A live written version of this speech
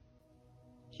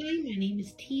Hi, my name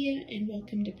is Tia and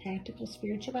welcome to Practical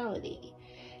Spirituality.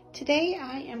 Today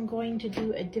I am going to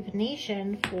do a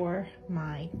divination for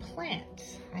my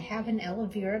plant. I have an aloe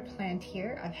vera plant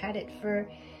here. I've had it for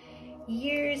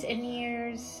years and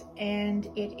years and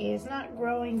it is not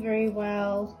growing very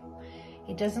well.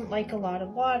 It doesn't like a lot of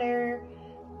water.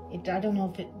 I don't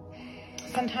know if it,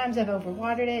 sometimes I've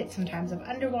overwatered it, sometimes I've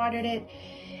underwatered it.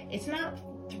 It's not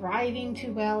thriving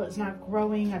too well, it's not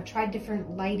growing. I've tried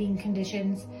different lighting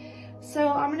conditions. So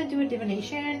I'm gonna do a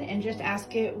divination and just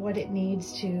ask it what it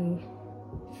needs to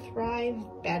thrive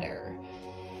better.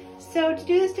 So to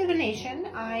do this divination,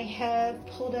 I have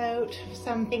pulled out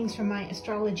some things from my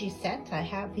astrology set. I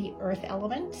have the earth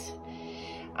element,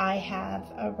 I have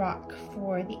a rock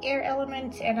for the air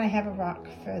element, and I have a rock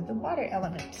for the water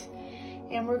element.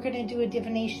 And we're gonna do a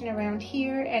divination around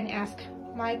here and ask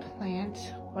my plant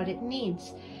what it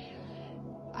needs.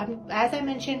 As I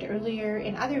mentioned earlier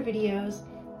in other videos,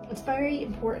 it's very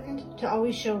important to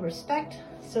always show respect.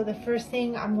 So the first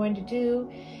thing I'm going to do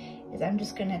is I'm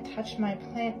just going to touch my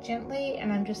plant gently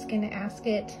and I'm just going to ask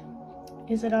it,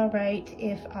 is it all right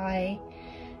if I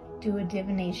do a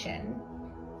divination?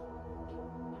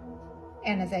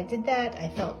 And as I did that, I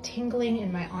felt tingling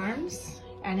in my arms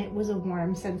and it was a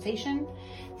warm sensation.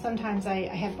 Sometimes I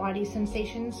have body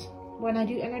sensations when I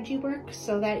do energy work,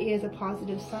 so that is a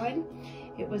positive sign.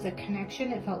 It was a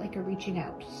connection, it felt like a reaching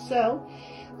out. So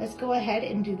let's go ahead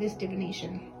and do this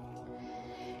divination.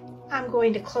 I'm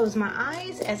going to close my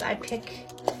eyes as I pick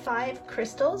 5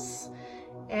 crystals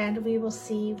and we will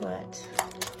see what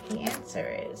the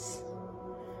answer is.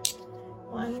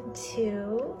 1,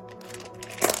 2,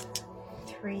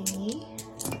 3.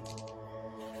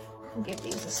 I'll give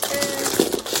these a stir.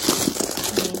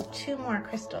 I need 2 more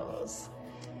crystals.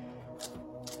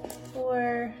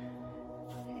 4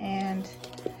 and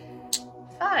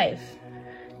 5.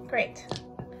 Great.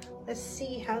 Let's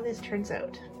see how this turns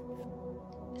out.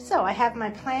 So I have my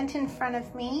plant in front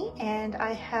of me and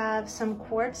I have some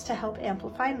quartz to help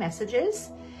amplify messages.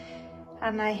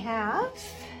 And I have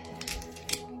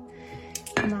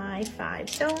my 5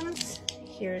 stones.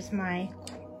 Here's my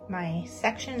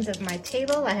sections of my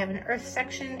table. I have an earth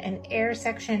section, an air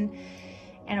section,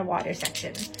 and a water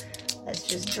section. Let's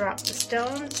just drop the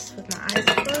stones with my eyes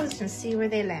closed and see where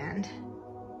they land.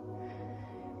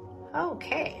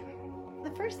 Okay, the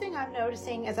first thing I'm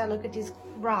noticing as I look at these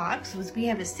rocks was we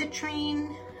have a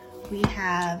citrine, we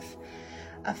have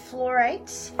a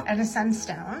fluorite, and a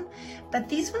sunstone, but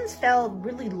these ones fell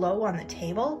really low on the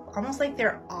table, almost like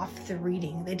they're off the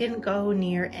reading. They didn't go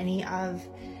near any of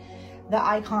the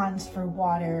icons for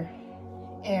water,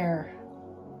 air,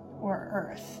 or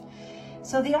earth.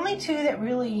 So the only 2 that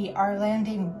really are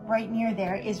landing right near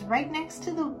there is right next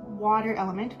to the water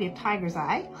element, we have tiger's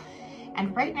eye,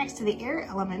 and right next to the air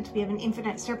element, we have an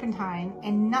infinite serpentine,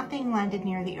 and nothing landed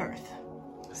near the earth.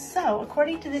 So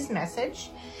according to this message,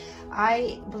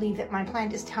 I believe that my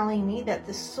plant is telling me that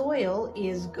the soil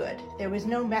is good. There was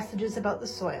no messages about the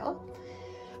soil.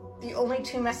 The only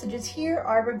 2 messages here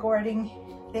are regarding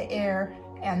the air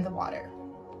and the water.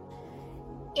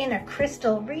 In a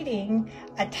crystal reading,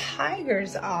 a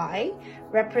tiger's eye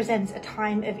represents a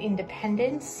time of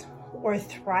independence or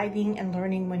thriving and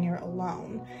learning when you're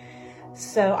alone.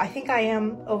 So I think I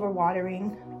am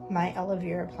overwatering my aloe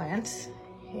vera plant.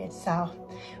 It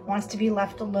wants to be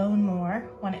left alone more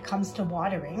when it comes to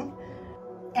watering.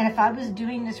 And if I was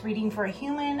doing this reading for a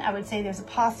human, I would say there's a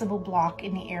possible block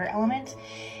in the air element.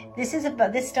 This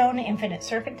stone, infinite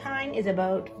serpentine, is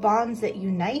about bonds that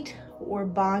unite or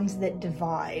bonds that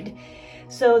divide.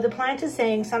 So the plant is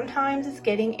saying sometimes it's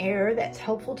getting air that's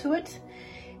helpful to it,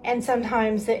 and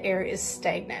sometimes the air is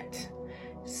stagnant.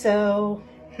 So,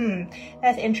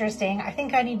 that's interesting. I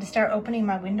think I need to start opening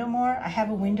my window more. I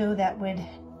have a window that would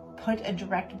put a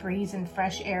direct breeze and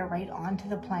fresh air right onto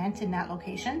the plant in that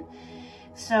location.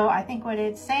 So I think what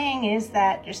it's saying is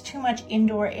that there's too much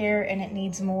indoor air and it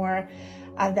needs more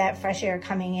of that fresh air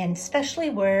coming in, especially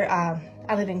where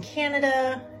I live in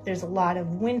Canada. There's a lot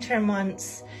of winter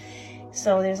months,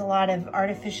 so there's a lot of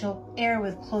artificial air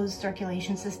with closed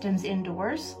circulation systems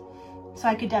indoors. So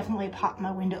I could definitely pop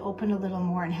my window open a little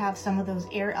more and have some of those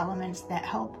air elements that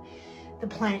help the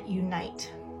plant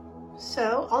unite.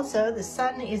 So also the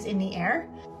sun is in the air,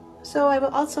 so I will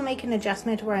also make an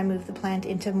adjustment where I move the plant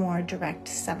into more direct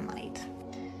sunlight.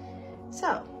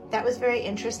 So that was very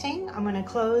interesting. I'm going to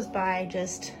close by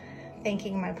just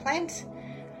thanking my plant.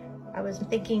 I was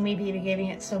thinking maybe even giving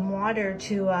it some water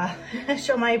to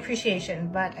show my appreciation,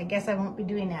 but I guess I won't be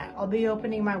doing that. I'll be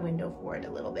opening my window for it a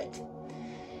little bit.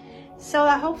 So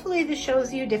hopefully this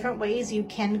shows you different ways you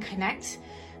can connect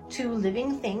to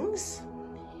living things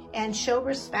and show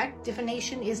respect.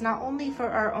 Divination is not only for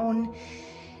our own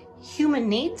human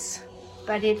needs,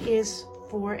 but it is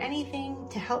for anything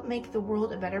to help make the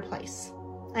world a better place.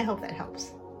 I hope that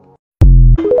helps.